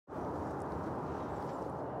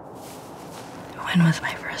When was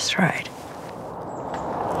my first ride?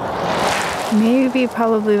 Maybe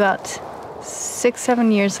probably about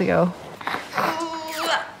 6-7 years ago.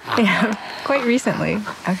 Yeah, quite recently,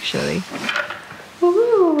 actually.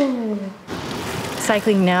 Ooh.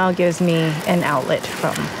 Cycling now gives me an outlet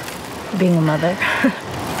from being a mother.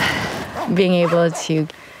 Being able to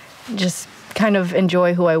just kind of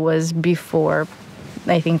enjoy who I was before.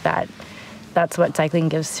 I think that's what cycling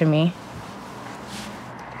gives to me.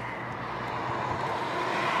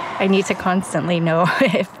 I need to constantly know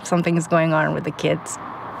if something's going on with the kids.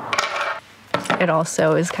 It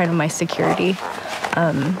also is kind of my security.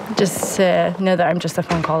 Just to know that I'm just a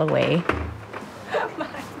phone call away.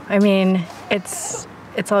 I mean, it's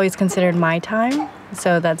always considered my time,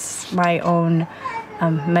 so that's my own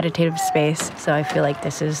meditative space. So I feel like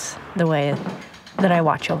this is the way that I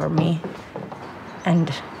watch over me.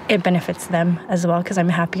 And it benefits them as well because I'm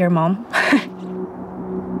a happier mom.